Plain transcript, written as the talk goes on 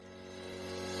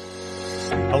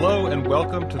Hello and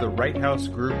welcome to the Right House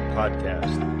Group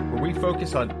podcast, where we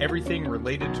focus on everything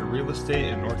related to real estate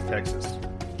in North Texas.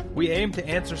 We aim to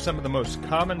answer some of the most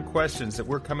common questions that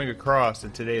we're coming across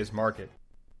in today's market.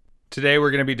 Today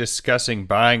we're going to be discussing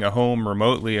buying a home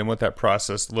remotely and what that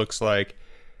process looks like.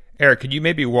 Eric, could you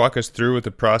maybe walk us through what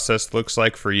the process looks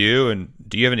like for you? And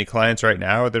do you have any clients right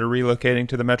now that are relocating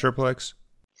to the Metroplex?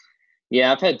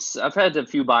 Yeah, I've had a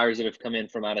few buyers that have come in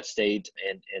from out of state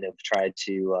and have tried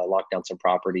to lock down some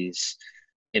properties,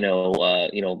 through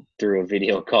a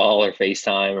video call or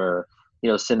FaceTime or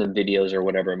send them videos or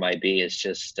whatever it might be. It's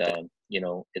just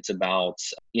it's about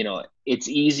it's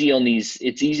easy on these.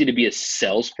 It's easy to be a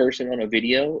salesperson on a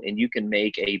video, and you can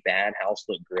make a bad house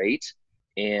look great.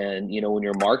 And when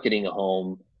you're marketing a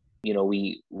home,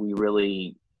 we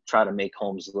really try to make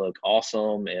homes look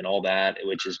awesome and all that,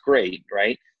 which is great,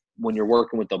 right? When you're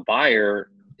working with a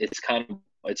buyer, it's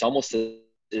almost a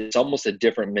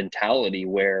different mentality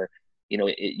where,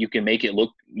 you can make it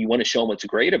look, you want to show them what's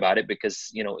great about it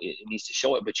because, it needs to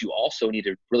show it, but you also need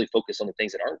to really focus on the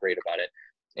things that aren't great about it.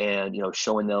 And,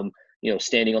 showing them,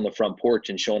 standing on the front porch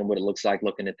and showing them what it looks like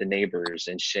looking at the neighbors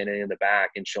and standing in the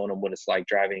back and showing them what it's like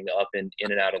driving up and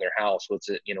in and out of their house. What's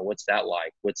that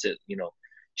like?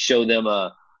 Show them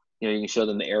you can show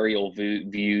them the aerial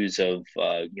views of,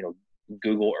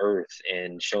 Google Earth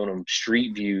and showing them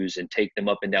street views and take them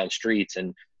up and down streets.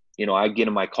 And, I get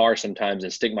in my car sometimes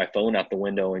and stick my phone out the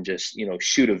window and just,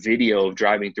 shoot a video of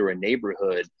driving through a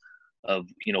neighborhood of,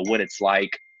 what it's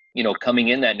like, coming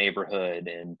in that neighborhood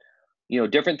and,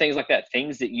 different things like that,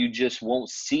 things that you just won't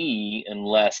see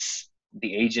unless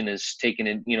the agent is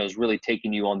is really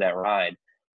taking you on that ride.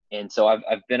 And so I've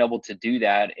been able to do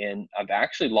that. And I've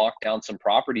actually locked down some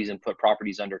properties and put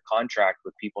properties under contract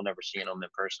with people never seeing them in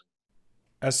person.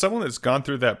 As someone that's gone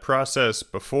through that process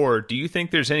before, do you think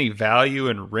there's any value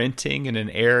in renting in an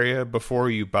area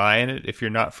before you buy in it if you're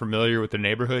not familiar with the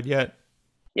neighborhood yet?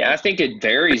 Yeah, I think it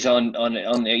varies on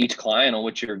each client on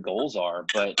what your goals are.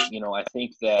 But, I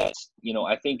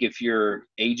think if your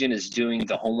agent is doing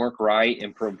the homework right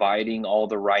and providing all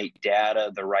the right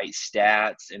data, the right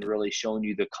stats, and really showing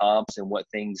you the comps and what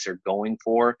things are going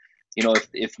for,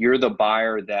 if you're the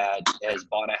buyer that has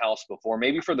bought a house before,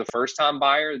 maybe for the first time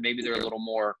buyer, maybe they're a little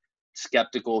more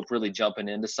skeptical of really jumping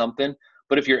into something.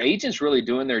 But if your agent's really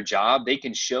doing their job, they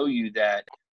can show you that,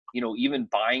 even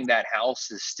buying that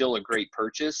house is still a great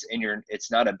purchase and it's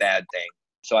not a bad thing.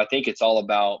 So I think it's all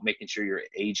about making sure your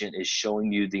agent is showing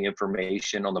you the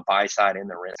information on the buy side and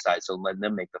the rent side. So letting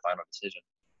them make the final decision.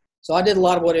 So I did a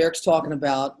lot of what Eric's talking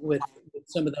about with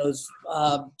some of those,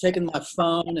 taking my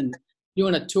phone and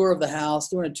doing a tour of the house,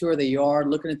 doing a tour of the yard,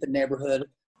 looking at the neighborhood,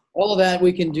 all of that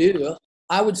we can do.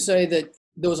 I would say that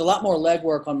there was a lot more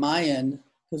legwork on my end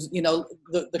because,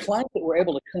 the clients that were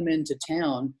able to come into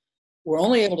town were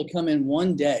only able to come in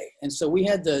one day. And so we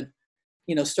had to,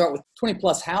 start with 20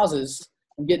 plus houses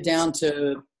and get down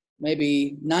to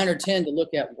maybe 9 or 10 to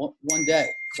look at one day.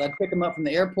 So I'd pick them up from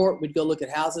the airport, we'd go look at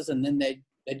houses, and then they'd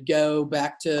go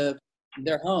back to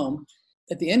their home.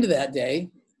 At the end of that day,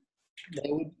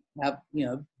 they would have,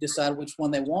 decide which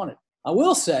one they wanted. I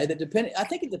will say that I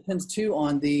think it depends too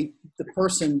on the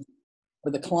person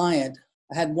or the client.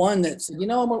 I had one that said, we're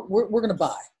going to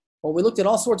buy. Well, we looked at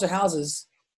all sorts of houses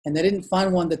and they didn't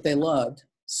find one that they loved.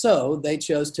 So they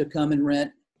chose to come and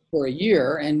rent for a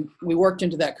year. And we worked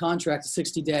into that contract a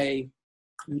 60-day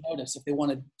notice if they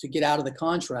wanted to get out of the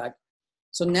contract.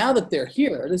 So now that they're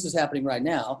here, this is happening right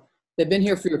now. They've been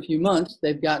here for a few months.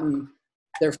 They've gotten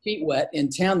their feet wet in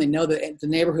town. They know that the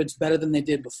neighborhood's better than they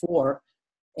did before.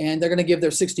 And they're going to give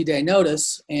their 60-day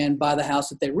notice and buy the house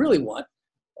that they really want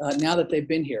now that they've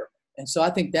been here. And so I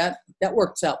think that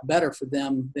works out better for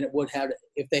them than it would have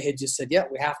if they had just said, yeah,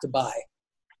 we have to buy.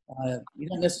 You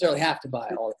don't necessarily have to buy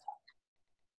all the time.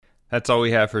 That's all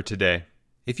we have for today.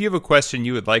 If you have a question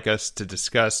you would like us to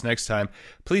discuss next time,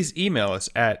 please email us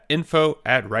at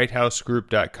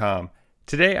info@righthousegroup.com.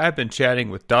 Today I've been chatting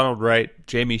with Donald Wright,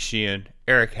 Jamie Sheehan,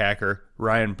 Eric Hacker,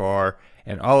 Ryan Barr,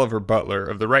 and Oliver Butler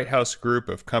of the Right House Group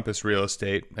of Compass Real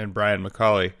Estate and Brian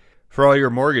McCauley. For all your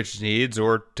mortgage needs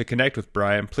or to connect with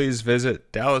Brian, please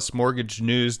visit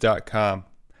dallasmortgagenews.com.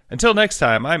 Until next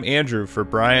time, I'm Andrew for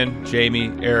Brian,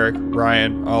 Jamie, Eric,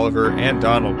 Ryan, Oliver, and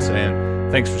Donald saying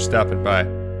thanks for stopping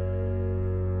by.